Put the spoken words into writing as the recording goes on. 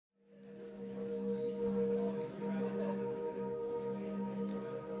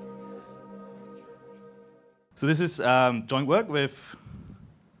So this is joint work with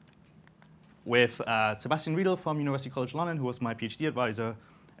Sebastian Riedel from University College London, who was my PhD advisor,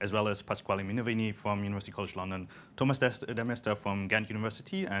 as well as Pasquale Minervini from University College London, Thomas Demester from Ghent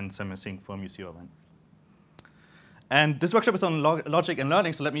University, and Samir Singh from UC Irvine. And this workshop is on logic and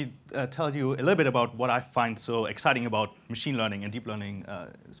learning, so let me tell you a little bit about what I find so exciting about machine learning and deep learning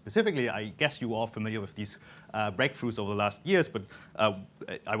specifically. I guess you are familiar with these breakthroughs over the last years, but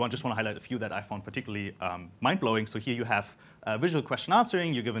I just want to highlight a few that I found particularly mind-blowing. So here you have visual question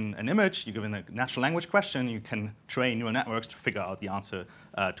answering. You're given an image, you're given a natural language question. You can train neural networks to figure out the answer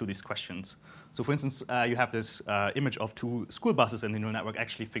to these questions. So for instance, you have this image of two school buses, and the neural network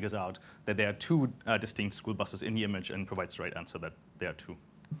actually figures out that there are two distinct school buses in the image and provides the right answer that there are two.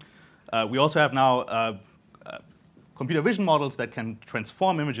 We also have now computer vision models that can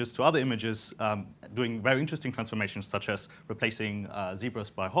transform images to other images, doing very interesting transformations, such as replacing zebras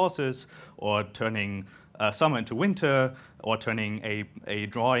by horses, or turning summer into winter, or turning a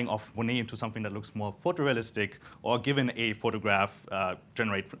drawing of Monet into something that looks more photorealistic, or given a photograph,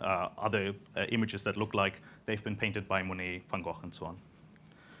 generate other images that look like they've been painted by Monet, Van Gogh, and so on.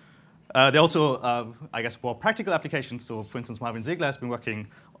 There are also, I guess, more practical applications. So for instance, Marvin Segler has been working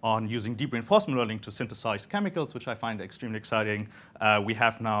on using deep reinforcement learning to synthesize chemicals, which I find extremely exciting. We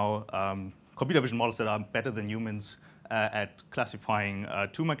have now computer vision models that are better than humans at classifying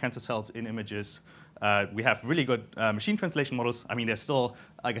tumor cancer cells in images. We have really good machine translation models. I mean, they're still,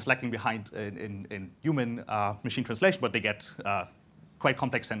 I guess, lacking behind in human machine translation, but they get quite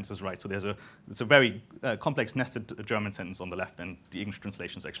complex sentences right. So it's a very complex nested German sentence on the left, and the English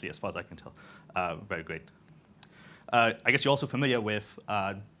translation is actually, as far as I can tell, very great. I guess you're also familiar with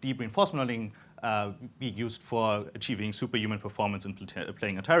deep reinforcement learning being used for achieving superhuman performance in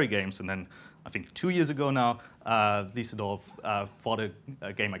playing Atari games. And then I think 2 years ago now, Lee Sedol fought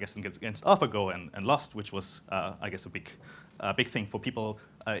a game, I guess, against AlphaGo and lost, which was, I guess, a big thing for people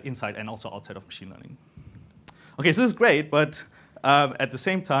inside and also outside of machine learning. OK, so this is great, but at the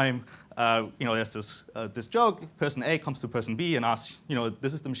same time, there's this joke. Person A comes to person B and asks,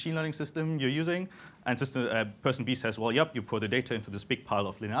 this is the machine learning system you're using. And person B says, well, yep, you pour the data into this big pile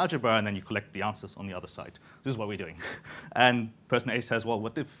of linear algebra, and then you collect the answers on the other side. This is what we're doing. And person A says, well,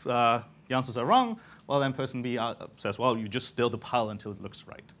 what if the answers are wrong? Well, then person B says, well, you just stir the pile until it looks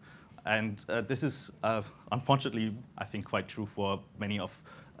right. And this is, unfortunately, I think, quite true for many of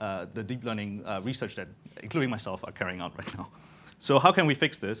the deep learning research that, including myself, are carrying out right now. So how can we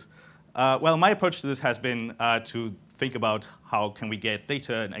fix this? Well, my approach to this has been to think about how can we get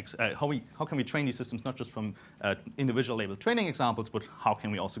data and how can we train these systems not just from individual labeled training examples, but how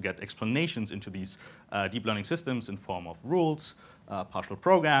can we also get explanations into these deep learning systems in form of rules, partial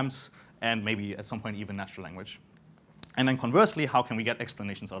programs, and maybe at some point even natural language. And then conversely, how can we get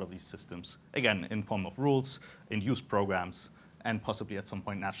explanations out of these systems, again, in form of rules, induced programs, and possibly at some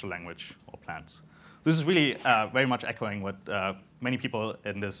point natural language or plans. This is really very much echoing what many people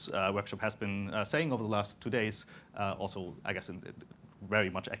in this workshop has been saying over the last 2 days. Also, I guess, very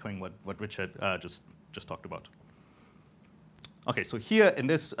much echoing what Richard just talked about. OK, so here in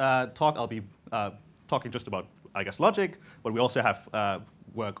this talk, I'll be talking just about, I guess, logic. But we also have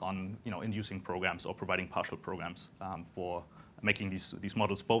work on inducing programs or providing partial programs for making these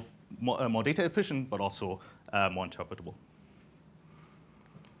models both more data efficient, but also more interpretable.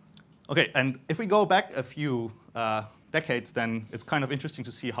 OK, and if we go back a few decades, then it's kind of interesting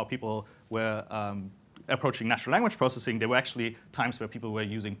to see how people were approaching natural language processing. There were actually times where people were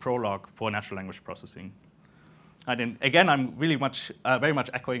using Prolog for natural language processing. And then, again, I'm really very much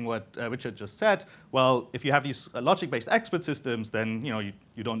echoing what Richard just said. Well, if you have these logic-based expert systems, then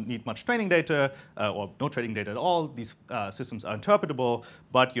you don't need much training data or no training data at all. These systems are interpretable,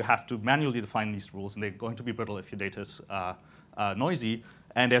 but you have to manually define these rules, and they're going to be brittle if your data is noisy.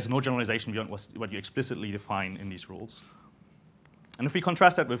 And there's no generalization beyond what you explicitly define in these rules. And if we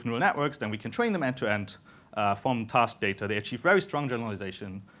contrast that with neural networks, then we can train them end-to-end from task data. They achieve very strong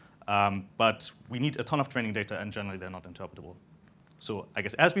generalization. But we need a ton of training data, and generally they're not interpretable. So I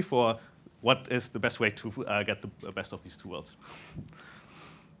guess as before, what is the best way to get the best of these two worlds?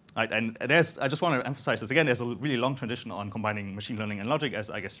 And I just want to emphasize this again. There's a really long tradition on combining machine learning and logic, as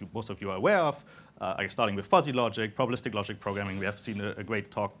I guess most of you are aware of. I guess starting with fuzzy logic, probabilistic logic programming. We have seen a great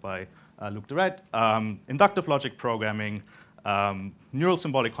talk by Luc Deret. Inductive logic programming, neural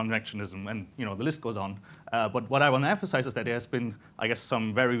symbolic convectionism, and the list goes on. But what I want to emphasize is that there has been, I guess,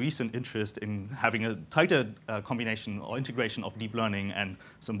 some very recent interest in having a tighter combination or integration of deep learning and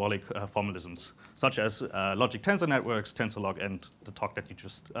symbolic formalisms, such as logic tensor networks, TensorLog, and the talk that you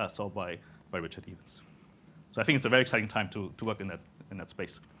just saw by Richard Evans. So I think it's a very exciting time to work in that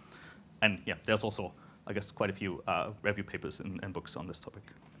space. And yeah, there's also I guess, quite a few review papers and books on this topic.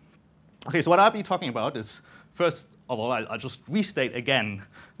 OK, so what I'll be talking about is, first of all, I'll just restate again,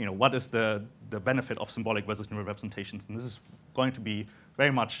 what is the benefit of symbolic versus neural representations. And this is going to be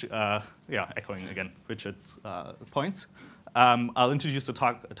very much echoing, again, Richard's points. I'll introduce the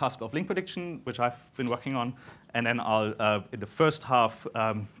task of link prediction, which I've been working on. And then I'll, in the first half,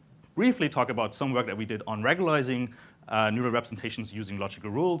 briefly talk about some work that we did on regularizing neural representations using logical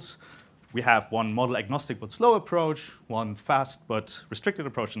rules. We have one model-agnostic but slow approach, one fast but restricted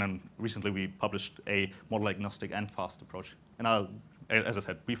approach, and then recently we published a model-agnostic and fast approach. And I'll, as I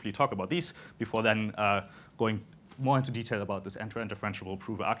said, briefly talk about these before then going more into detail about this end-to-end differentiable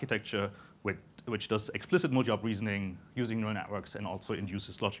prover architecture, which does explicit multi-op reasoning using neural networks and also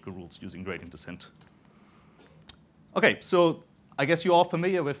induces logical rules using gradient descent. OK, so I guess you're all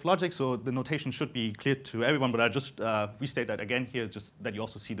familiar with logic, so the notation should be clear to everyone, but I'll just restate that again here, just that you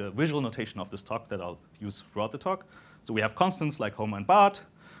also see the visual notation of this talk that I'll use throughout the talk. So we have constants like Homer and Bart.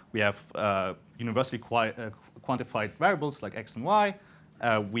 We have universally quantified variables like x and y.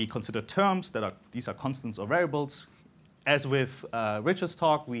 We consider terms these are constants or variables. As with Richard's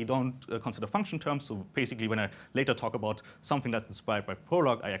talk, we don't consider function terms. So basically, when I later talk about something that's inspired by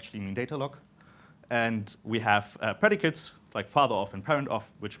Prolog, I actually mean data log. And we have predicates like father of and parent of,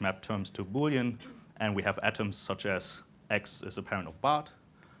 which map terms to Boolean. And we have atoms such as x is a parent of Bart.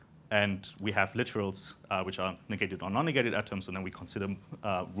 And we have literals, which are negated or non-negated atoms. And then we consider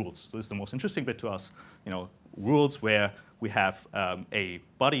rules. So this is the most interesting bit to us. Rules where we have a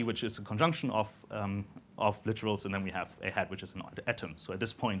body, which is a conjunction of literals. And then we have a head, which is an atom. So at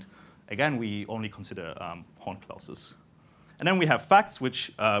this point, again, we only consider Horn clauses. And then we have facts,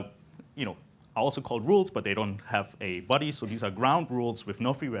 which are also called rules, but they don't have a body. So these are ground rules with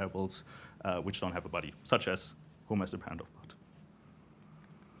no free variables, which don't have a body, such as Homer is the parent of Bart.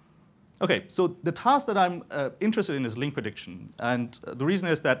 OK, so the task that I'm interested in is link prediction. And the reason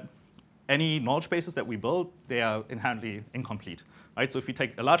is that any knowledge bases that we build, they are inherently incomplete. Right? So if we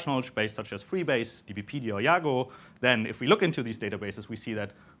take a large knowledge base, such as Freebase, DBpedia, or Yago, then if we look into these databases, we see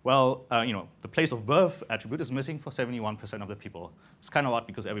that, well, the place of birth attribute is missing for 71% of the people. It's kind of odd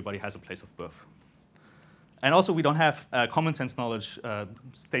because everybody has a place of birth. And also, we don't have common sense knowledge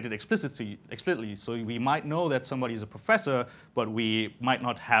stated explicitly. So we might know that somebody is a professor, but we might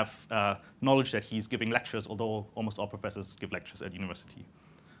not have knowledge that he's giving lectures, although almost all professors give lectures at university.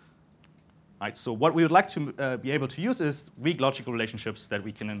 Right, so what we would like to be able to use is weak logical relationships that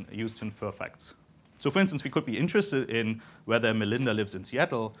we can use to infer facts. So for instance, we could be interested in whether Melinda lives in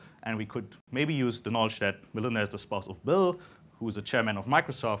Seattle, and we could maybe use the knowledge that Melinda is the spouse of Bill, who is a chairman of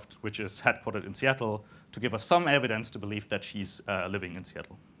Microsoft, which is headquartered in Seattle, to give us some evidence to believe that she's living in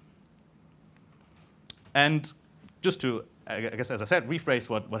Seattle. And just to, I guess, as I said, rephrase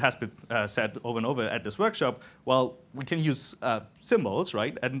what has been said over and over at this workshop, well, we can use symbols,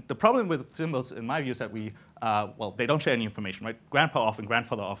 right? And the problem with symbols, in my view, is that well, they don't share any information, right? Grandpa of and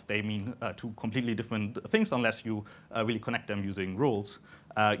grandfather of, they mean two completely different things unless you really connect them using rules.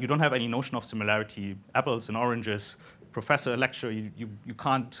 You don't have any notion of similarity, apples and oranges, professor, lecturer. You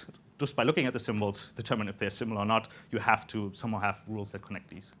can't, just by looking at the symbols, determine if they're similar or not. You have to somehow have rules that connect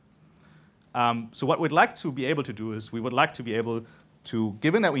these. So what we'd like to be able to do is we would like to be able to,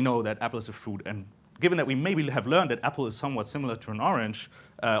 given that we know that apple is a fruit, and given that we maybe have learned that apple is somewhat similar to an orange,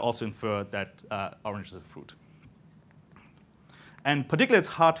 also infer that orange is a fruit. And particularly, it's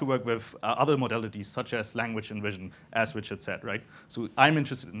hard to work with other modalities, such as language and vision, as Richard said, right? So I'm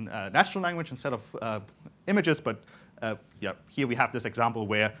interested in natural language instead of images, but yeah, here we have this example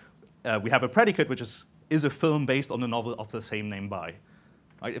where we have a predicate, which is a film based on the novel of the same name by.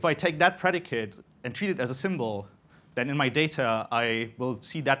 Right? If I take that predicate and treat it as a symbol, then in my data, I will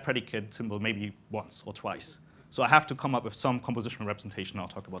see that predicate symbol maybe once or twice. So I have to come up with some compositional representation. I'll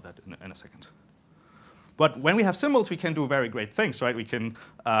talk about that in a second. But when we have symbols, we can do very great things, right? We can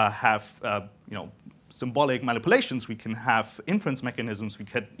have symbolic manipulations. We can have inference mechanisms. We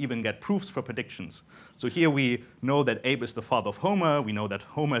can even get proofs for predictions. So here we know that Abe is the father of Homer. We know that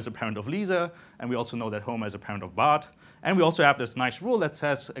Homer is a parent of Lisa. And we also know that Homer is a parent of Bart. And we also have this nice rule that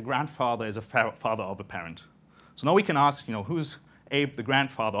says a grandfather is a father of a parent. So now we can ask, who's Abe the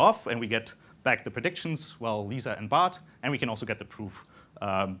grandfather of? And we get back the predictions, well, Lisa and Bart. And we can also get the proof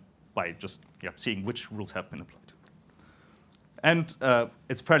by just seeing which rules have been applied. And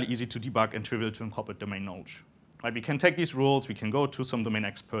it's fairly easy to debug and trivial to incorporate domain knowledge. Right? We can take these rules. We can go to some domain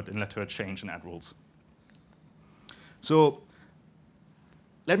expert and let her change and add rules. So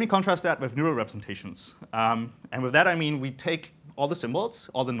let me contrast that with neural representations. And with that, I mean we take all the symbols,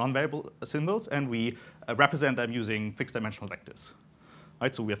 all the non-variable symbols, and we represent them using fixed dimensional vectors.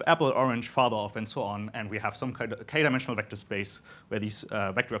 Right? So we have apple, orange, father of, and so on, and we have some kind of k-dimensional vector space where these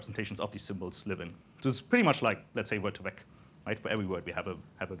vector representations of these symbols live in. So it's pretty much like, let's say, word2vec. Right? For every word, we have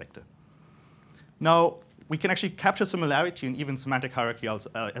a vector. Now, we can actually capture similarity and even semantic hierarchy, as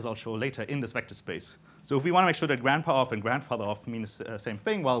I'll show later, in this vector space. So if we want to make sure that grandpa of and grandfather of mean the same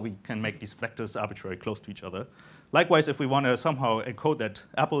thing, well, we can make these vectors arbitrarily close to each other. Likewise, if we want to somehow encode that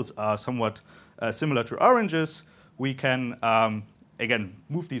apples are somewhat similar to oranges, we can, again,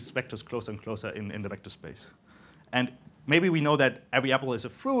 move these vectors closer and closer in the vector space. And maybe we know that every apple is a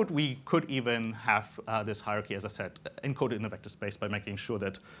fruit. We could even have this hierarchy, as I said, encoded in the vector space by making sure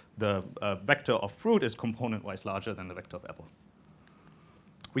that the vector of fruit is component-wise larger than the vector of apple.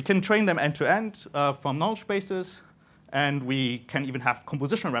 We can train them end-to-end from knowledge bases, and we can even have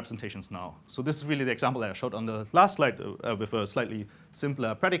compositional representations now. So this is really the example that I showed on the last slide with a slightly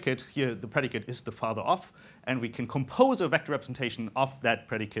simpler predicate. Here, the predicate is the father of, and we can compose a vector representation of that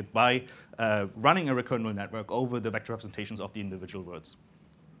predicate by running a recurrent neural network over the vector representations of the individual words.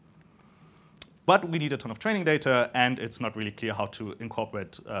 But we need a ton of training data, and it's not really clear how to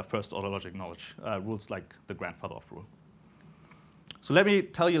incorporate first-order logic knowledge rules like the grandfather of rule. So let me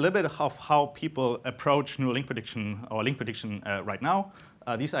tell you a little bit of how people approach neural link prediction or link prediction right now.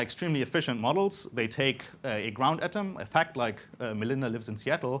 These are extremely efficient models. They take a ground atom, a fact like Melinda lives in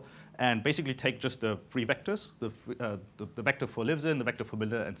Seattle, and basically take just the three vectors, the vector for lives in, the vector for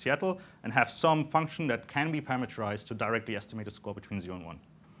Melinda and Seattle, and have some function that can be parameterized to directly estimate a score between 0 and 1.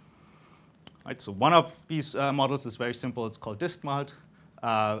 Right, so one of these models is very simple. It's called distmalt.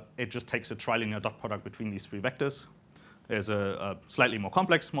 It just takes a trilinear dot product between these three vectors. There's a slightly more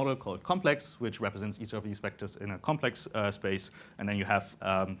complex model called complex, which represents each of these vectors in a complex space. And then you have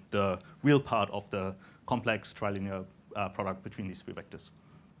the real part of the complex trilinear product between these three vectors.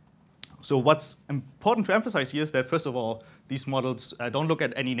 So what's important to emphasize here is that, first of all, these models don't look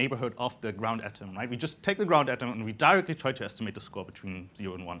at any neighborhood of the ground atom. Right? We just take the ground atom, and we directly try to estimate the score between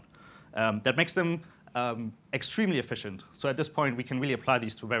 0 and 1. That makes them extremely efficient. So at this point, we can really apply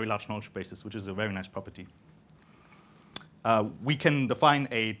these to very large knowledge bases, which is a very nice property. We can define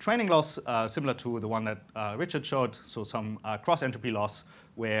a training loss similar to the one that Richard showed, so some cross-entropy loss,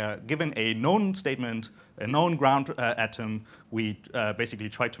 where given a known statement, a known ground atom, we basically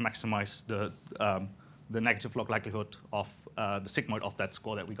try to maximize the negative log likelihood of the sigmoid of that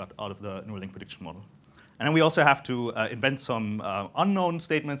score that we got out of the neural link prediction model. And then we also have to invent some unknown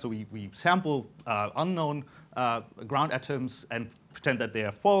statements, so we sample unknown ground atoms and pretend that they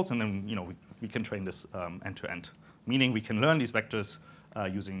are false, and then we can train this end-to-end. Meaning we can learn these vectors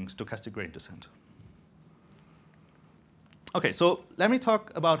using stochastic gradient descent. OK, so let me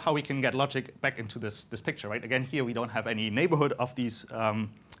talk about how we can get logic back into this picture. Right? Again, here we don't have any neighborhood of these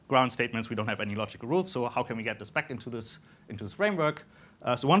ground statements. We don't have any logical rules. So how can we get this back into this framework?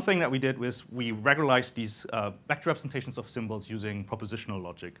 So one thing that we did was we regularized these vector representations of symbols using propositional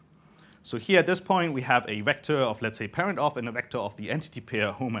logic. So here at this point, we have a vector of, let's say, parent of, and a vector of the entity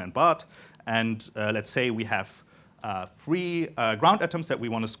pair Homer and Bart. And let's say we have three ground atoms that we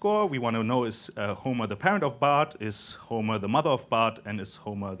want to score. We want to know, is Homer the parent of Bart, is Homer the mother of Bart, and is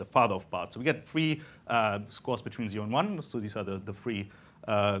Homer the father of Bart. So we get three scores between 0 and 1. So these are the three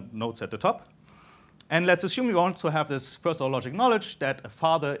nodes at the top. And let's assume we also have this first-order logic knowledge that a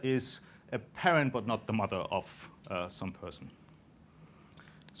father is a parent but not the mother of some person.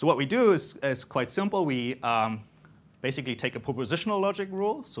 So what we do is quite simple. We basically take a propositional logic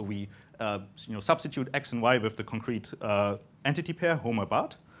rule. So we substitute x and y with the concrete entity pair, Homer,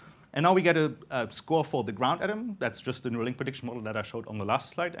 Bart. And now we get a score for the ground atom. That's just the neural link prediction model that I showed on the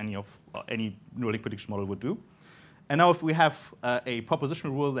last slide. Any neural link prediction model would do. And now if we have a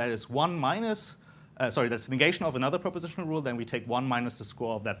propositional rule that is 1 minus, that's negation of another propositional rule, then we take 1 minus the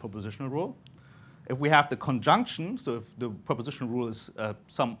score of that propositional rule. If we have the conjunction, so if the propositional rule is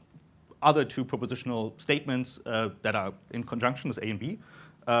some other two propositional statements that are in conjunction as A and B,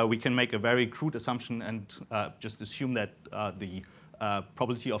 we can make a very crude assumption and just assume that the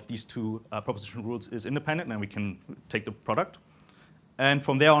probability of these two propositional rules is independent, and we can take the product. And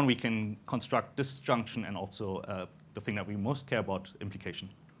from there on, we can construct disjunction and also the thing that we most care about, implication.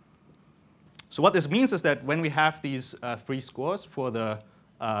 So what this means is that when we have these three scores for the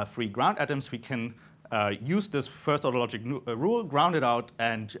three ground atoms, we can use this first-order logic rule, ground it out,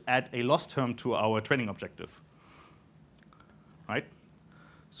 and add a loss term to our training objective. Right?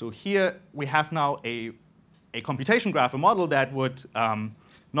 So here we have now a computation graph, a model that would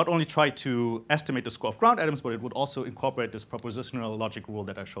not only try to estimate the score of ground atoms, but it would also incorporate this propositional logic rule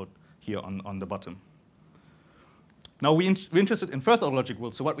that I showed here on the bottom. Now we're interested in first-order logic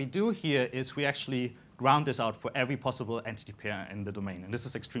rules. So what we do here is we actually ground this out for every possible entity pair in the domain. And this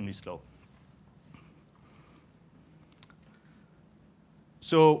is extremely slow.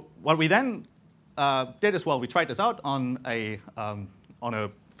 So what we then did is, well, we tried this out on a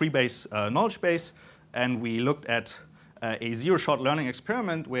free-base knowledge base, and we looked at a zero-shot learning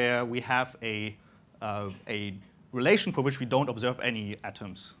experiment where we have a relation for which we don't observe any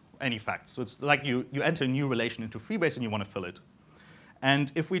atoms, any facts. So it's like you enter a new relation into freebase and you want to fill it.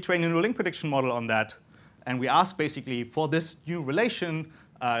 And if we train a neural link prediction model on that, and we ask basically for this new relation,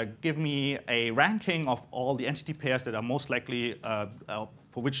 give me a ranking of all the entity pairs that are most likely,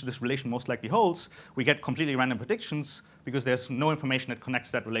 for which this relation most likely holds, we get completely random predictions because there's no information that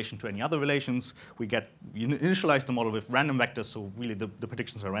connects that relation to any other relations. We initialize the model with random vectors, so really the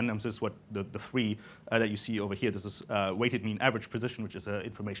predictions are random. This is what the three that you see over here. This is weighted mean average precision, which is an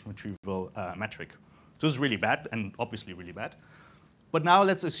information retrieval metric. So this is really bad, and obviously really bad. But now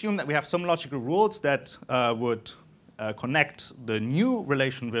let's assume that we have some logical rules that would connect the new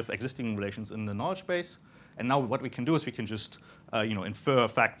relation with existing relations in the knowledge base. And now what we can do is we can just infer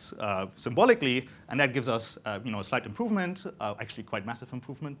facts symbolically, and that gives us a slight improvement, actually quite massive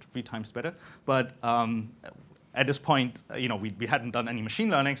improvement, 3 times better. But at this point, we hadn't done any machine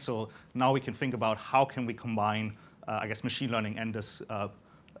learning, so now we can think about how can we combine, I guess, machine learning and this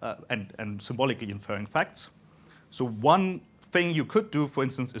and symbolically inferring facts. So one thing you could do, for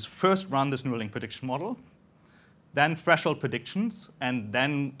instance, is first run this neural link prediction model, then threshold predictions, and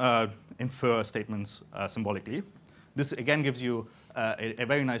then infer statements symbolically. This, again, gives you a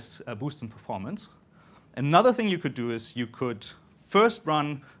very nice boost in performance. Another thing you could do is you could first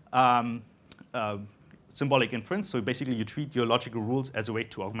run symbolic inference. So basically, you treat your logical rules as a way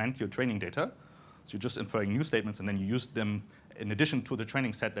to augment your training data. So you're just inferring new statements, and then you use them in addition to the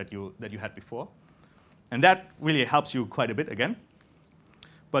training set that you had before. And that really helps you quite a bit, again.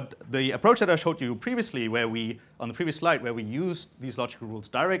 But the approach that I showed you previously, on the previous slide, where we used these logical rules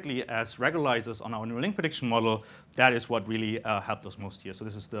directly as regularizers on our neural link prediction model, that is what really helped us most here. So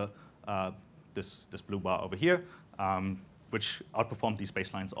this is this blue bar over here, which outperformed these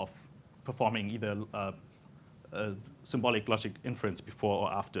baselines of performing either symbolic logic inference before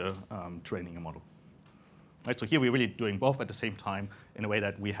or after training a model. Right, so here we're really doing both at the same time in a way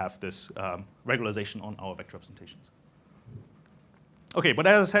that we have this regularization on our vector representations. OK, but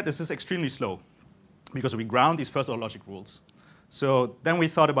as I said, this is extremely slow because we ground these first-order logic rules. So then we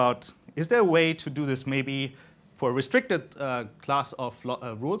thought about, is there a way to do this maybe for a restricted class of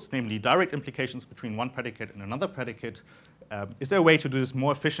rules, namely direct implications between one predicate and another predicate? Is there a way to do this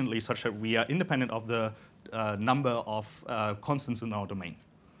more efficiently such that we are independent of the number of constants in our domain?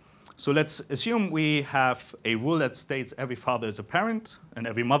 So let's assume we have a rule that states every father is a parent and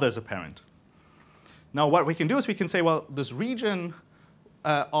every mother is a parent. Now what we can do is we can say, well, this region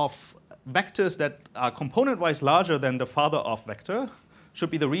of vectors that are component-wise larger than the father of vector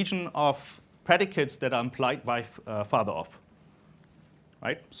should be the region of predicates that are implied by father of.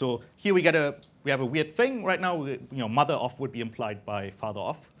 Right? So here we have a weird thing right now. Mother of would be implied by father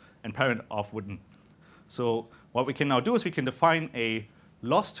of, and parent of wouldn't. So what we can now do is we can define a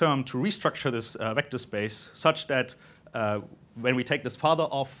loss term to restructure this vector space such that when we take this father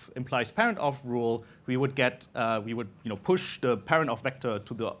of implies parent of rule, we would push the parent of vector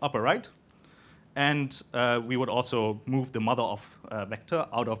to the upper right, and we would also move the mother of vector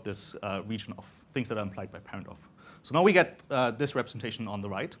out of this region of things that are implied by parent of. So now we get this representation on the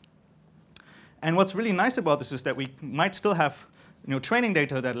right. And what's really nice about this is that we might still have training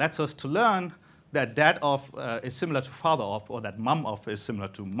data that lets us to learn that dad of is similar to father of, or that mom of is similar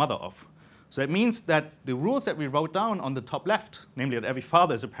to mother of. So it means that the rules that we wrote down on the top left, namely that every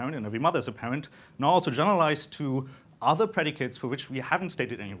father is a parent and every mother is a parent, now also generalize to other predicates for which we haven't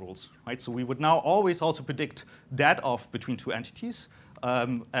stated any rules. Right? So we would now always also predict dad of between two entities.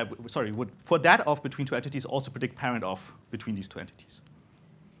 For dad of between two entities, also predict parent of between these two entities.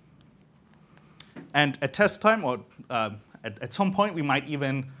 And at test time, or at some point, we might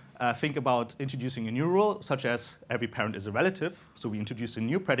even think about introducing a new rule, such as every parent is a relative. So we introduce a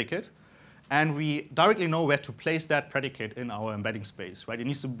new predicate. And we directly know where to place that predicate in our embedding space. Right? It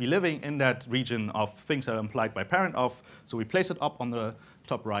needs to be living in that region of things that are implied by parent of. So we place it up on the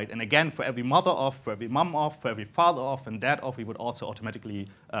top right. And again, for every mother of, for every mom of, for every father of, and dad of, we would also automatically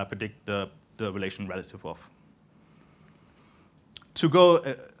predict the relation relative of. To go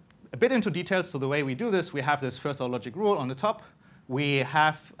a bit into details, so the way we do this, we have this first-order logic rule on the top. We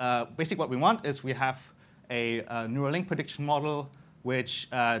have, basically what we want is we have a neural link prediction model, which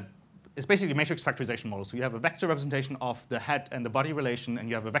is basically a matrix factorization model. So you have a vector representation of the head and the body relation, and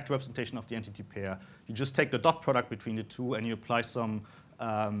you have a vector representation of the entity pair. You just take the dot product between the two, and you apply some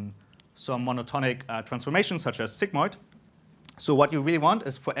some monotonic transformations such as sigmoid. So what you really want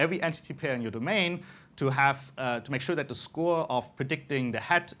is for every entity pair in your domain to have to make sure that the score of predicting the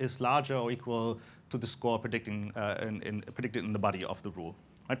head is larger or equal to the score predicting predicted in the body of the rule.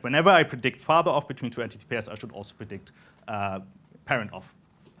 Right? Whenever I predict father of between two entity pairs, I should also predict parent of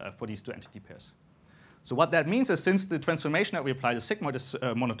for these two entity pairs. So what that means is, since the transformation that we apply to sigmoid is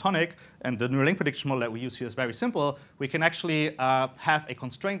monotonic, and the neural link prediction model that we use here is very simple, we can actually have a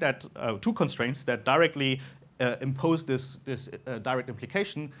constraint that two constraints that directly impose this direct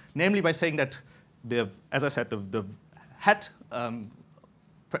implication, namely by saying that as I said, the head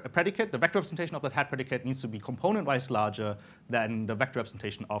predicate, the vector representation of that head predicate needs to be component-wise larger than the vector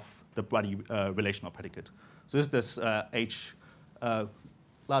representation of the body relational predicate. So this h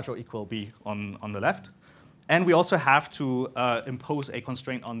larger or equal b on the left. And we also have to impose a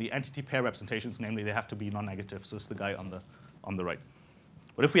constraint on the entity pair representations, namely they have to be non-negative. So it's the guy on the right.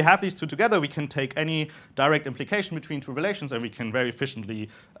 But if we have these two together, we can take any direct implication between two relations, and we can very efficiently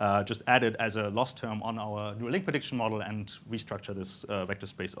just add it as a loss term on our neural link prediction model and restructure this vector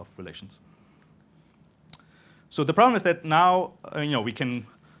space of relations. So the problem is that now we can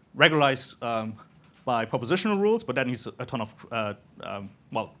regularize by propositional rules, but that needs a ton of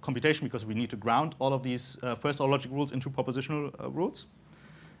computation, because we need to ground all of these first-order logic rules into propositional rules.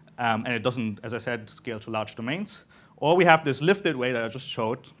 And it doesn't, as I said, scale to large domains. Or we have this lifted way that I just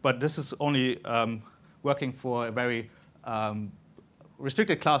showed, but this is only working for a very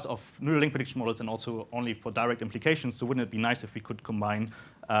restricted class of neural link prediction models and also only for direct implications. So wouldn't it be nice if we could combine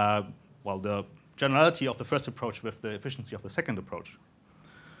the generality of the first approach with the efficiency of the second approach?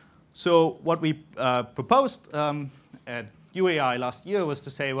 So what we proposed at UAI last year was to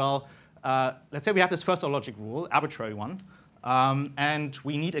say, well, let's say we have this first-order logic rule, arbitrary one, and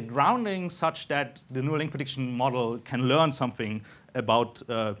we need a grounding such that the neural link prediction model can learn something about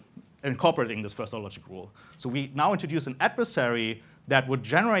incorporating this first-order logic rule. So we now introduce an adversary that would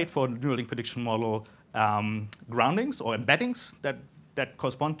generate for the neural link prediction model groundings or embeddings that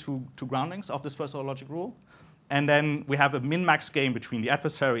correspond to groundings of this first-order logic rule. And then we have a min-max game between the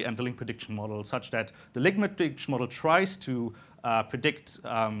adversary and the link prediction model, such that the link prediction model tries to predict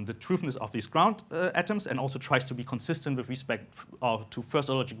the truthness of these ground atoms and also tries to be consistent with respect to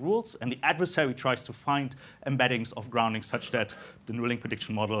first-order logic rules. And the adversary tries to find embeddings of grounding such that the neural link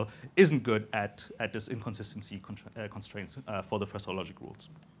prediction model isn't good at this inconsistency constraints for the first-order logic rules.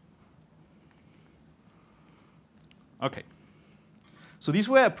 OK. So these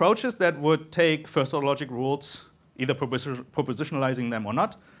were approaches that would take first-order logic rules, either propositionalizing them or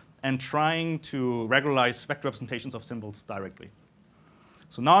not, and trying to regularize vector representations of symbols directly.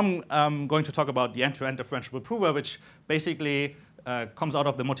 So now I'm going to talk about the end-to-end differentiable prover, which basically comes out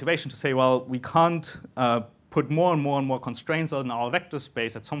of the motivation to say, well, we can't put more and more constraints on our vector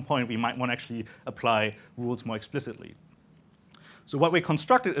space. At some point, we might want to actually apply rules more explicitly. So what we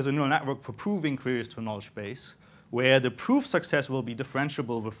constructed is a neural network for proving queries to a knowledge base, where the proof success will be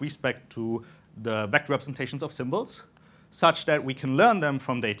differentiable with respect to the vector representations of symbols, such that we can learn them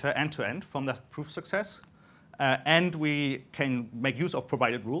from data end-to-end from that proof success. And we can make use of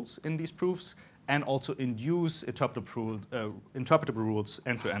provided rules in these proofs and also induce interpretable rules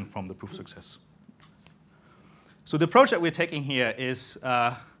end-to-end from the proof success. So the approach that we're taking here is,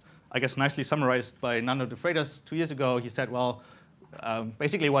 I guess, nicely summarized by Nando de Freitas 2 years ago. He said, well,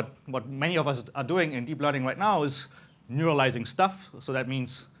 basically what many of us are doing in deep learning right now is neuralizing stuff. So that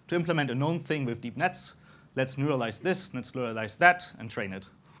means to implement a known thing with deep nets, let's neuralize this, let's neuralize that, and train it.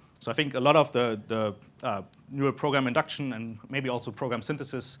 So I think a lot of the neural program induction and maybe also program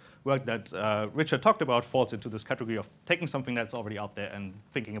synthesis work that Richard talked about falls into this category of taking something that's already out there and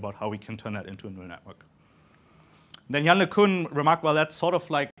thinking about how we can turn that into a neural network. Then Jan LeCun remarked, well, that's sort of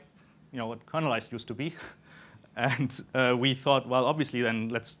like what kernelized used to be. And we thought, well, obviously, then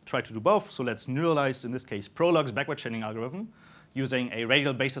let's try to do both. So let's neuralize, in this case, Prolog's backward chaining algorithm using a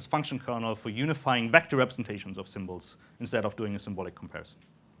radial basis function kernel for unifying vector representations of symbols instead of doing a symbolic comparison.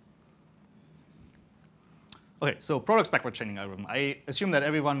 OK, so Prolog's backward chaining algorithm. I assume that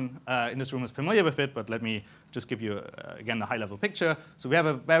everyone in this room is familiar with it, but let me just give you, again, a high-level picture. So we have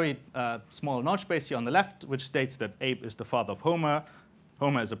a very small knowledge base here on the left, which states that Abe is the father of Homer.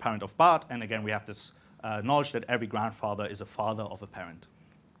 Homer is a parent of Bart. And again, we have this knowledge that every grandfather is a father of a parent.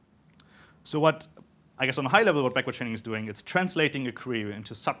 So what, I guess on a high level, what backward chaining is doing, it's translating a query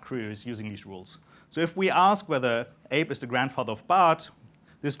into sub-queries using these rules. So if we ask whether Abe is the grandfather of Bart,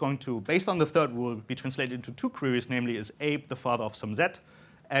 this is going to, based on the third rule, be translated into two queries, namely, is Abe the father of some Z,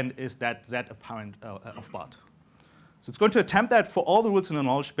 and is that Z a parent of Bart? So it's going to attempt that for all the rules in the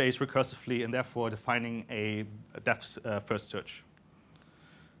knowledge base recursively, and therefore defining a depth first search.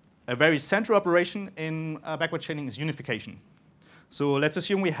 a very central operation in backward chaining is unification. So let's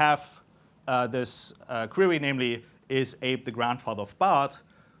assume we have this query, namely, is Abe the grandfather of Bart?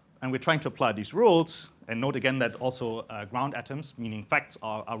 And we're trying to apply these rules. And note again that also ground atoms, meaning facts,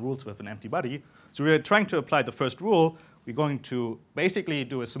 are rules with an empty body. So we're trying to apply the first rule. We're going to basically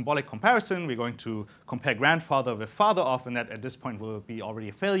do a symbolic comparison. We're going to compare grandfather with father of, and that at this point will be already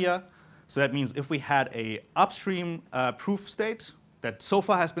a failure. So that means if we had a upstream proof state that so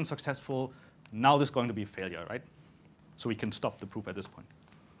far has been successful, now there's going to be a failure, right? So we can stop the proof at this point.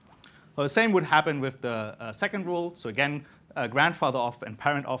 Well, the same would happen with the second rule. So again, grandfather of and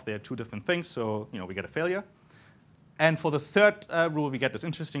parent of, they're two different things. So we get a failure. And for the third rule, we get this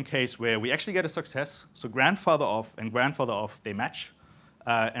interesting case where we actually get a success. So grandfather of and grandfather of, they match.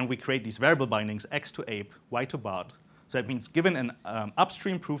 And we create these variable bindings, x to Abe, y to Bart. So that means given an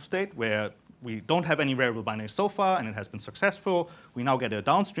upstream proof state where we don't have any variable bindings so far, and it has been successful, we now get a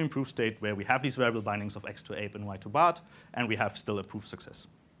downstream proof state where we have these variable bindings of x to Abe and y to Bart, and we have still a proof success.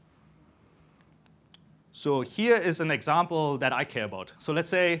 So here is an example that I care about. So let's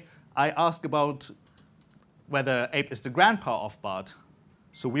say I ask about whether Abe is the grandpa of Bart.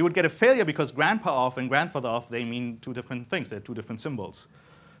 So we would get a failure because grandpa of and grandfather of, they mean two different things. They're two different symbols.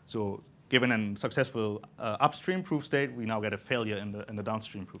 So given a successful upstream proof state, we now get a failure in the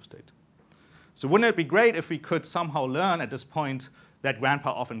downstream proof state. So wouldn't it be great if we could somehow learn at this point that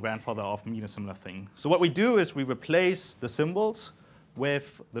grandpa of and grandfather of mean a similar thing? So what we do is we replace the symbols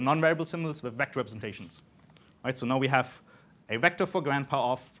with the non-variable symbols with vector representations. Right? So now we have a vector for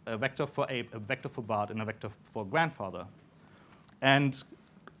grandpa of, a vector for Abe, a vector for Bart, and a vector for grandfather. And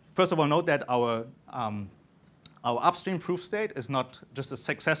first of all, note that our upstream proof state is not just a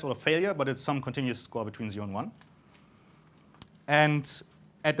success or a failure, but it's some continuous score between 0 and 1. And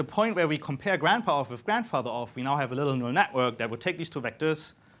at the point where we compare grandpa of with grandfather of, we now have a little neural network that would take these two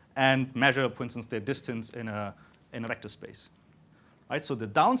vectors and measure, for instance, their distance in a vector space. Right? So the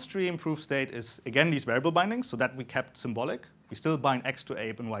downstream proof state is, again, these variable bindings, so that we kept symbolic. We still bind x to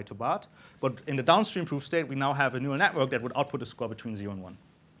Abe and y to Bart. But in the downstream proof state, we now have a neural network that would output a score between 0 and 1,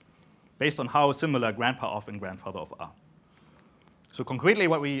 based on how similar grandpa of and grandfather of are. So concretely,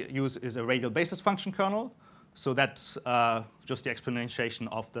 what we use is a radial basis function kernel. So that's just the exponentiation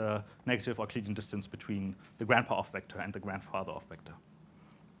of the negative Euclidean distance between the grandpa of vector and the grandfather of vector.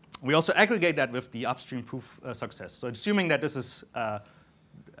 We also aggregate that with the upstream proof success. So assuming that this is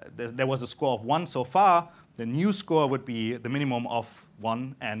there was a score of 1 so far, the new score would be the minimum of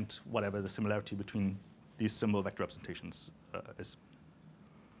 1 and whatever the similarity between these symbol vector representations is.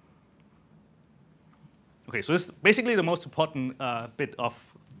 OK, so this is basically the most important bit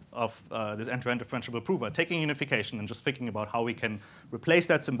of this end-to-end differentiable prover, taking unification and just thinking about how we can replace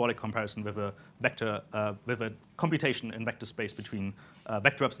that symbolic comparison with a vector, with a computation in vector space between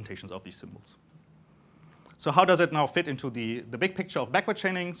vector representations of these symbols. So how does it now fit into the big picture of backward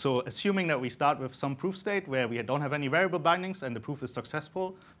chaining? So assuming that we start with some proof state where we don't have any variable bindings and the proof is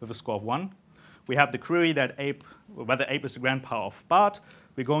successful with a score of 1, we have the query that whether Abe is the grandpa of Bart.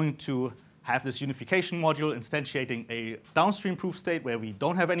 We're going to have this unification module instantiating a downstream proof state where we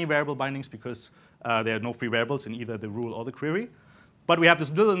don't have any variable bindings because there are no free variables in either the rule or the query. But we have this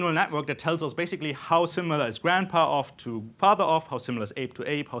little neural network that tells us basically how similar is grandpa of to father of, how similar is Abe to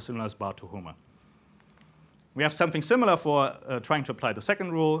Abe, how similar is Bart to Homer. We have something similar for trying to apply the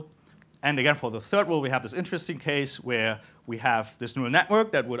second rule. And again, for the third rule, we have this interesting case where we have this neural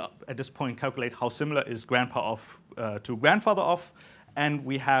network that would, at this point, calculate how similar is grandpa of to grandfather of. And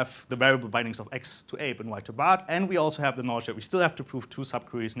we have the variable bindings of x to Abe and y to Bart. And we also have the knowledge that we still have to prove two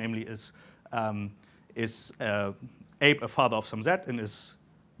subqueries, namely is Abe a father of some z, and is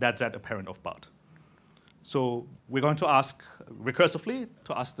that z a parent of Bart? So we're going to ask recursively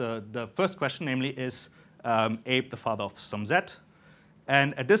to ask the first question, namely is Abe the father of some z?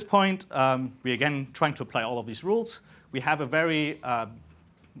 And at this point, we're again trying to apply all of these rules. We have a very,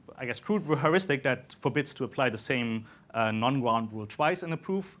 I guess, crude heuristic that forbids to apply the same non-ground rule twice in a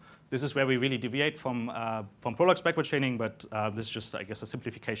proof. This is where we really deviate from Prolog's backward chaining, but this is just, I guess, a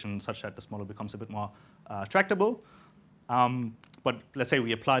simplification such that this model becomes a bit more tractable. But let's say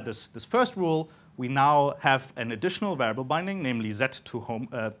we apply this first rule. We now have an additional variable binding, namely z to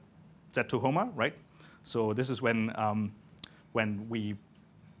Homer, right? So this is when we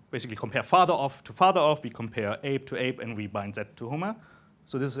basically compare father of to father of, we compare Abe to Abe, and we bind z to Homer.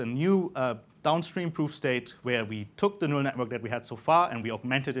 So this is a new downstream proof state where we took the neural network that we had so far and we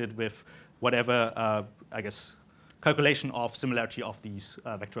augmented it with whatever, I guess, calculation of similarity of these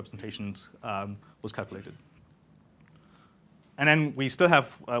vector representations was calculated. And then we still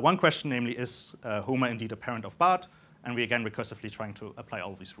have one question, namely, is Homer indeed a parent of Bart? and we again recursively trying to apply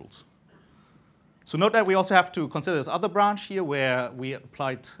all of these rules. So note that we also have to consider this other branch here where we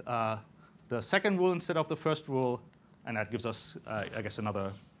applied the second rule instead of the first rule, and that gives us, I guess,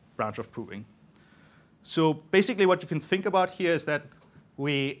 another branch of proving. So basically what you can think about here is that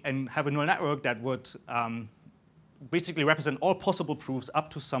we have a neural network that would basically represent all possible proofs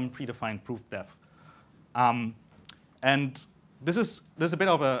up to some predefined proof depth. And this is a bit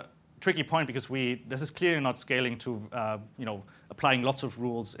of a tricky point because this is clearly not scaling to applying lots of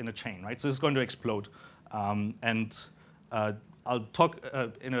rules in a chain, right? So this is going to explode. I'll talk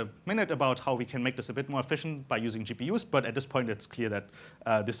in a minute about how we can make this a bit more efficient by using GPUs, but at this point it's clear that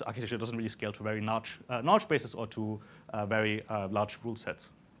this architecture doesn't really scale to very large knowledge bases or to very large rule sets.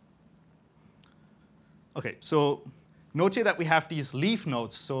 OK, so note here that we have these leaf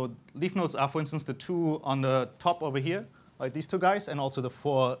nodes. So leaf nodes are, for instance, the two on the top over here, like these two guys, and also the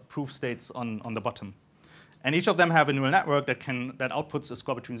 4 proof states on the bottom. And each of them have a neural network that outputs a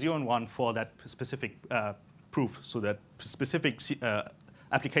score between 0 and 1 for that specific proof, so that specific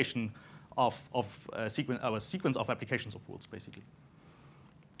application of a sequence of applications of rules, basically.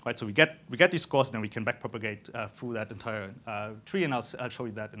 Right, so we get these scores, and then we can backpropagate through that entire tree, and I'll show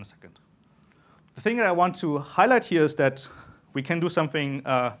you that in a second. The thing that I want to highlight here is that we can do something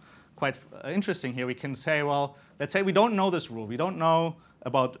quite interesting here. We can say, well, let's say we don't know this rule. We don't know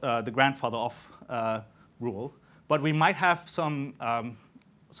about the grandfather of rule, but we might have some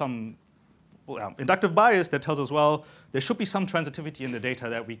inductive bias that tells us, well, there should be some transitivity in the data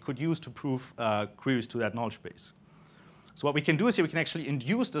that we could use to prove queries to that knowledge base. So what we can do is here we can actually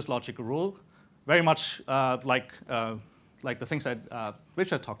induce this logical rule, very much like the things that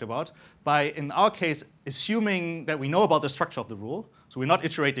Richard talked about, by, in our case, assuming that we know about the structure of the rule. So we're not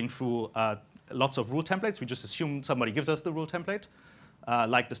iterating through lots of rule templates. We just assume somebody gives us the rule template,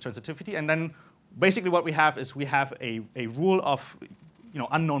 like this transitivity. And then basically what we have is we have a rule of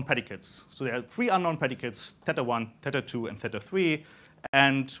unknown predicates. So there are 3 unknown predicates, theta 1, theta 2, and theta 3.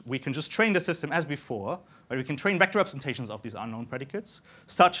 And we can just train the system as before, where we can train vector representations of these unknown predicates,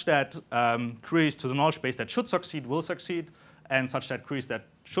 such that queries to the knowledge base that should succeed will succeed, and such that queries that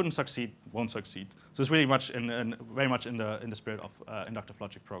shouldn't succeed won't succeed. So it's really very much in the spirit of inductive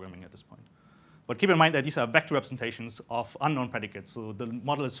logic programming at this point. But keep in mind that these are vector representations of unknown predicates. So the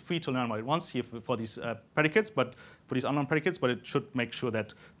model is free to learn what it wants here for these predicates, but for these unknown predicates, but it should make sure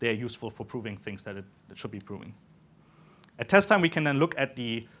that they are useful for proving things that it should be proving. At test time, we can then look at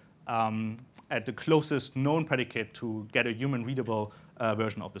the closest known predicate to get a human-readable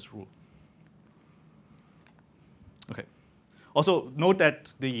version of this rule. OK. Also, note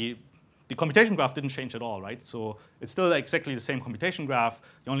that the computation graph didn't change at all, right? So it's still exactly the same computation graph.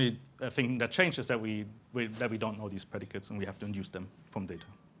 The only thing that changed is that we don't know these predicates, and we have to induce them from data.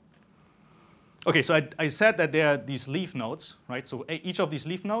 OK, so I said that there are these leaf nodes, right? So each of these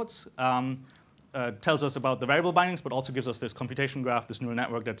leaf nodes tells us about the variable bindings, but also gives us this computation graph, this neural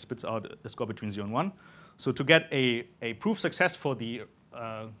network that spits out a score between 0 and 1. So to get a proof success for the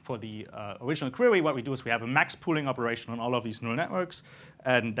original query, what we do is we have a max pooling operation on all of these neural networks,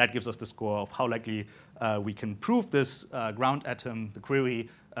 and that gives us the score of how likely we can prove this ground atom, the query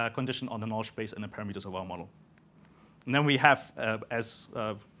condition on the knowledge base and the parameters of our model. And then we have, as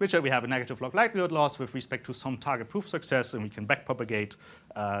Richard, we have a negative log likelihood loss with respect to some target proof success, and we can backpropagate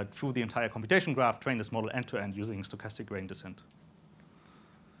through the entire computation graph, train this model end-to-end using stochastic gradient descent.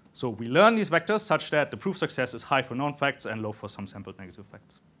 So we learn these vectors such that the proof success is high for known facts and low for some sampled negative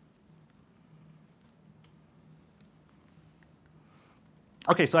facts.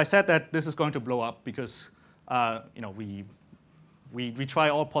 OK, so I said that this is going to blow up because we try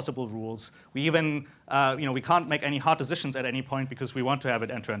all possible rules. We even, we can't make any hard decisions at any point because we want to have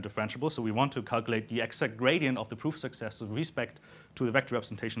it end-to-end differentiable. So we want to calculate the exact gradient of the proof success with respect to the vector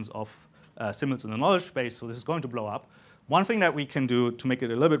representations of symbols in the knowledge base. So this is going to blow up. One thing that we can do to make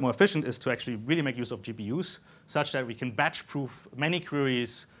it a little bit more efficient is to actually really make use of GPUs, such that we can batch proof many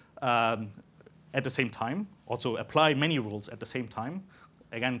queries at the same time, also apply many rules at the same time.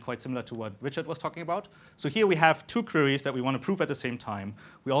 Again, quite similar to what Richard was talking about. So here we have 2 queries that we want to prove at the same time.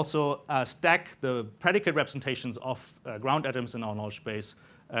 We also stack the predicate representations of ground atoms in our knowledge base,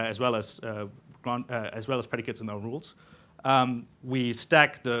 as well as predicates in our rules. We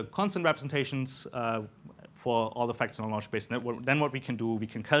stack the constant representations for all the facts in our knowledge base. And then what we can do, we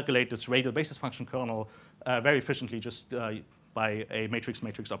can calculate this radial basis function kernel very efficiently just by a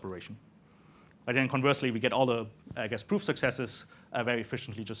matrix-matrix operation. But then conversely, we get all the, proof successes very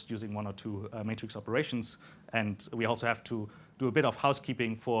efficiently just using 1 or 2 matrix operations. And we also have to do a bit of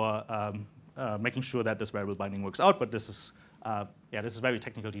housekeeping for making sure that this variable binding works out. But this is very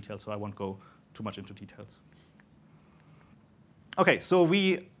technical detail, so I won't go too much into details. OK, so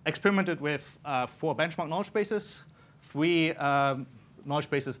we experimented with 4 benchmark knowledge bases, 3 knowledge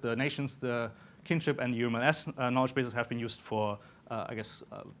bases, the nations, the kinship, and the UMLS knowledge bases have been used for, I guess,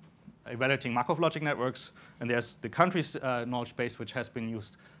 evaluating Markov logic networks. And there's the countries knowledge base, which has been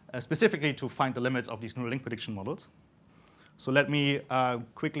used specifically to find the limits of these neural link prediction models. So let me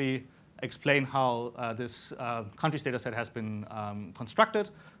quickly explain how this countries data set has been constructed.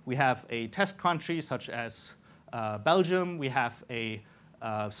 We have a test country, such as Belgium. We have a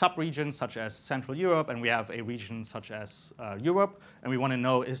sub-region, such as Central Europe. And we have a region, such as Europe. And we want to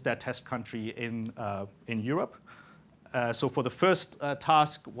know, is that test country in Europe? So for the first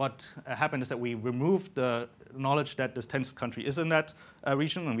task, what happened is that we removed the knowledge that this test country is in that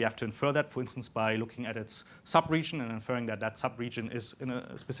region. And we have to infer that, for instance, by looking at its sub-region and inferring that that sub-region is in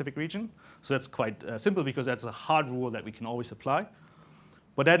a specific region. So that's quite simple, because that's a hard rule that we can always apply.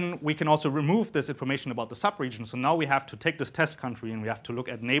 But then we can also remove this information about the sub-region. So now we have to take this test country, and we have to look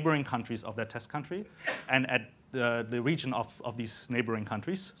at neighboring countries of that test country and at the region of these neighboring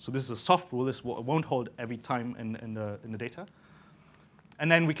countries. So this is a soft rule. This won't hold every time in the data. And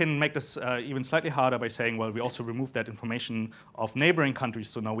then we can make this even slightly harder by saying, well, we also remove that information of neighboring countries.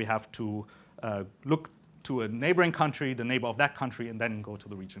 So now we have to look to a neighboring country, the neighbor of that country, and then go to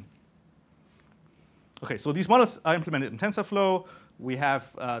the region. OK, so these models are implemented in TensorFlow. We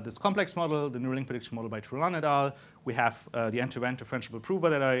have this complex model, the neural link prediction model by Trulan et al. We have the end-to-end differentiable prover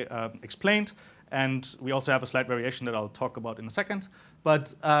that I explained. And we also have a slight variation that I'll talk about in a second.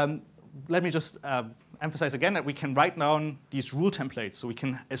 But let me just emphasize again that we can write down these rule templates. So we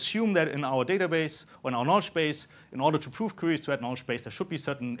can assume that in our database or in our knowledge base, in order to prove queries to that knowledge base, there should be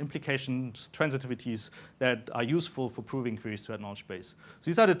certain implications, transitivities that are useful for proving queries to that knowledge base. So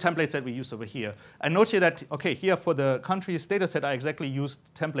these are the templates that we use over here. And note here that, OK, here for the countries data set, I exactly used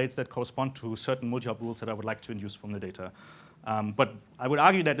templates that correspond to certain multi-hop rules that I would like to induce from the data. But I would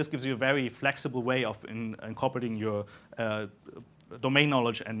argue that this gives you a very flexible way of incorporating your domain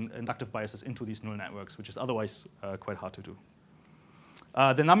knowledge and inductive biases into these neural networks, which is otherwise quite hard to do.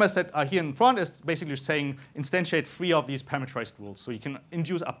 The numbers that are here in front is basically saying instantiate 3 of these parameterized rules. So you can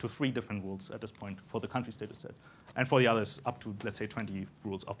induce up to 3 different rules at this point for the countries data set. And for the others, up to, let's say, 20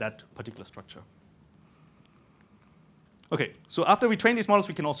 rules of that particular structure. OK, so after we train these models,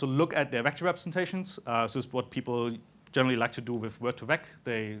 we can also look at their vector representations. So this is what people generally like to do with word2vec.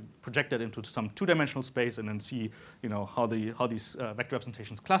 They project it into some 2-dimensional space and then see, how these vector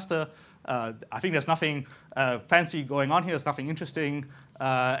representations cluster. I think there's nothing fancy going on here. There's nothing interesting,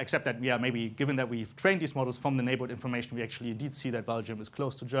 except that, maybe given that we've trained these models from the neighborhood information, we actually indeed see that Belgium is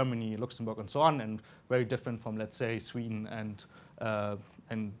close to Germany, Luxembourg, and so on, and very different from, let's say, Sweden and Bosnia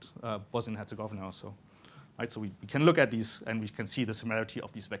and Herzegovina also. Right, so we can look at these, and we can see the similarity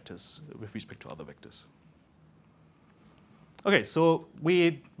of these vectors with respect to other vectors. OK, so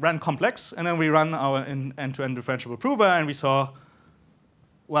we ran complex, and then we run our end-to-end differentiable prover, and we saw,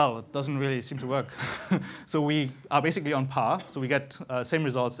 well, it doesn't really seem to work. So we are basically on par. So we get same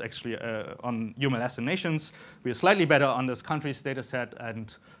results, actually, on UMLS and nations. We are slightly better on this countries data set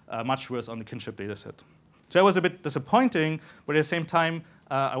and much worse on the kinship data set. So that was a bit disappointing, but at the same time,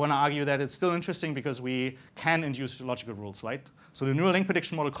 I want to argue that it's still interesting because we can induce logical rules, right? So the neural link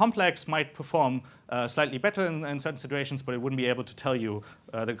prediction model complex might perform slightly better in certain situations, but it wouldn't be able to tell you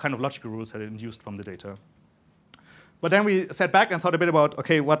the kind of logical rules that it induced from the data. But then we sat back and thought a bit about,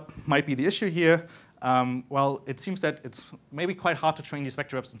 OK, what might be the issue here? Well, it seems that it's maybe quite hard to train these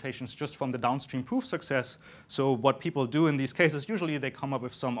vector representations just from the downstream proof success. So what people do in these cases, usually they come up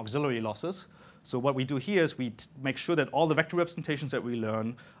with some auxiliary losses. So what we do here is we make sure that all the vector representations that we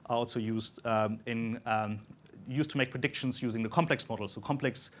learn are also used used to make predictions using the complex model. So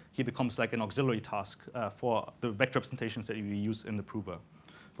complex here becomes like an auxiliary task for the vector representations that we use in the prover.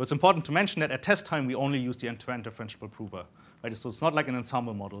 But it's important to mention that at test time, we only use the end-to-end differentiable prover. Right? So it's not like an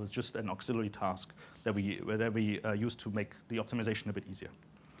ensemble model. It's just an auxiliary task that we use to make the optimization a bit easier.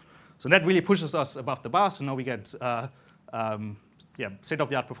 So that really pushes us above the bar. So now we get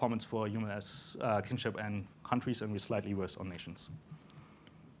state-of-the-art performance for UMLS, kinship, and countries, and we're slightly worse on nations.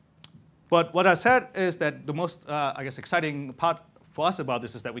 But what I said is that the most, I guess, exciting part for us about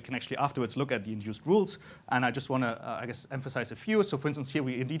this is that we can actually afterwards look at the induced rules. And I just want to, I guess, emphasize a few. So for instance, here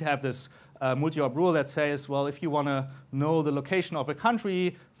we indeed have this multi-op rule that says, well, if you want to know the location of a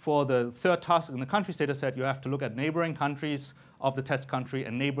country for the third task in the countries data set, you have to look at neighboring countries of the test country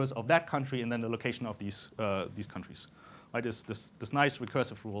and neighbors of that country, and then the location of these countries. Right? This nice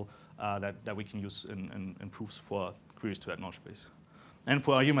recursive rule that we can use in proofs for queries to that knowledge base. And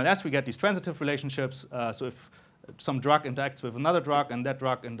for our UMLS, we get these transitive relationships. So if some drug interacts with another drug, and that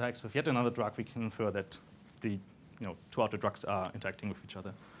drug interacts with yet another drug, we can infer that the two of the drugs are interacting with each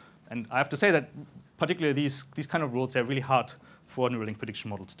other. And I have to say that particularly these kind of rules, they're really hard for neural link prediction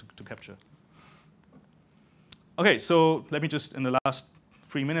models to capture. OK, so let me just, in the last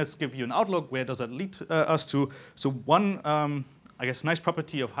 3 minutes, give you an outlook. Where does that lead us to? So one, I guess, nice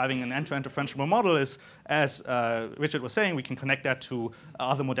property of having an end-to-end differentiable model is, as Richard was saying, we can connect that to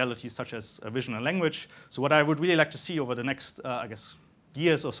other modalities such as vision and language. So what I would really like to see over the next, I guess,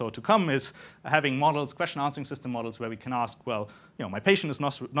 years or so to come is having models, question answering system models, where we can ask, well, my patient is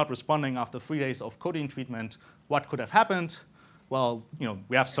not responding after 3 days of codeine treatment. What could have happened? Well,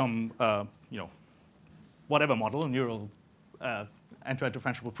 we have some, whatever model, neural end-to-end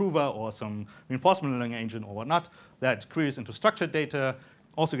differentiable prover or some reinforcement learning agent or whatnot that queries into structured data,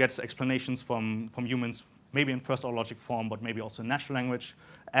 also gets explanations from humans, maybe in first-order logic form, but maybe also in natural language,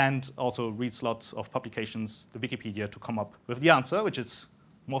 and also reads lots of publications, the Wikipedia, to come up with the answer, which is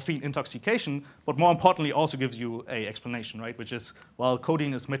morphine intoxication, but more importantly also gives you an explanation, right? Which is, well,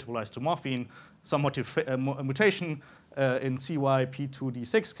 codeine is metabolized to morphine. Some mutation in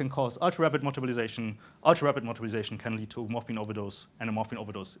CYP2D6 can cause ultra-rapid metabolization. Ultra-rapid metabolization can lead to morphine overdose, and a morphine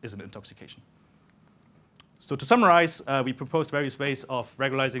overdose is an intoxication. So to summarize, we propose various ways of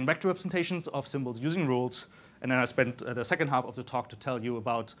regularizing vector representations of symbols using rules. And then I spent the second half of the talk to tell you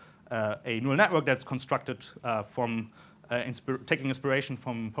about a neural network that's constructed from taking inspiration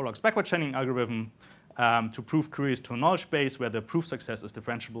from Prolog's backward chaining algorithm to prove queries to a knowledge base where the proof success is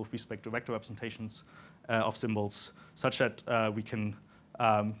differentiable with respect to vector representations of symbols, such that we can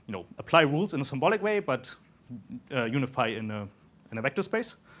apply rules in a symbolic way, but unify in a vector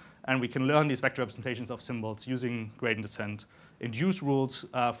space. And we can learn these vector representations of symbols using gradient descent, induce rules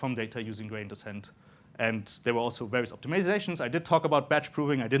from data using gradient descent. And there were also various optimizations. I did talk about batch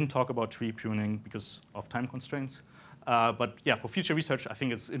proving. I didn't talk about tree pruning because of time constraints. But yeah, for future research, I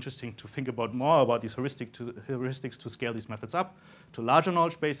think it's interesting to think about more about these heuristics to scale these methods up to larger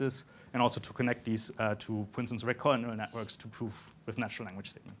knowledge bases, and also to connect these to, for instance, recurrent neural networks to prove with natural language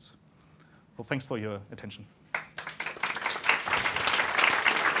statements. Well, thanks for your attention.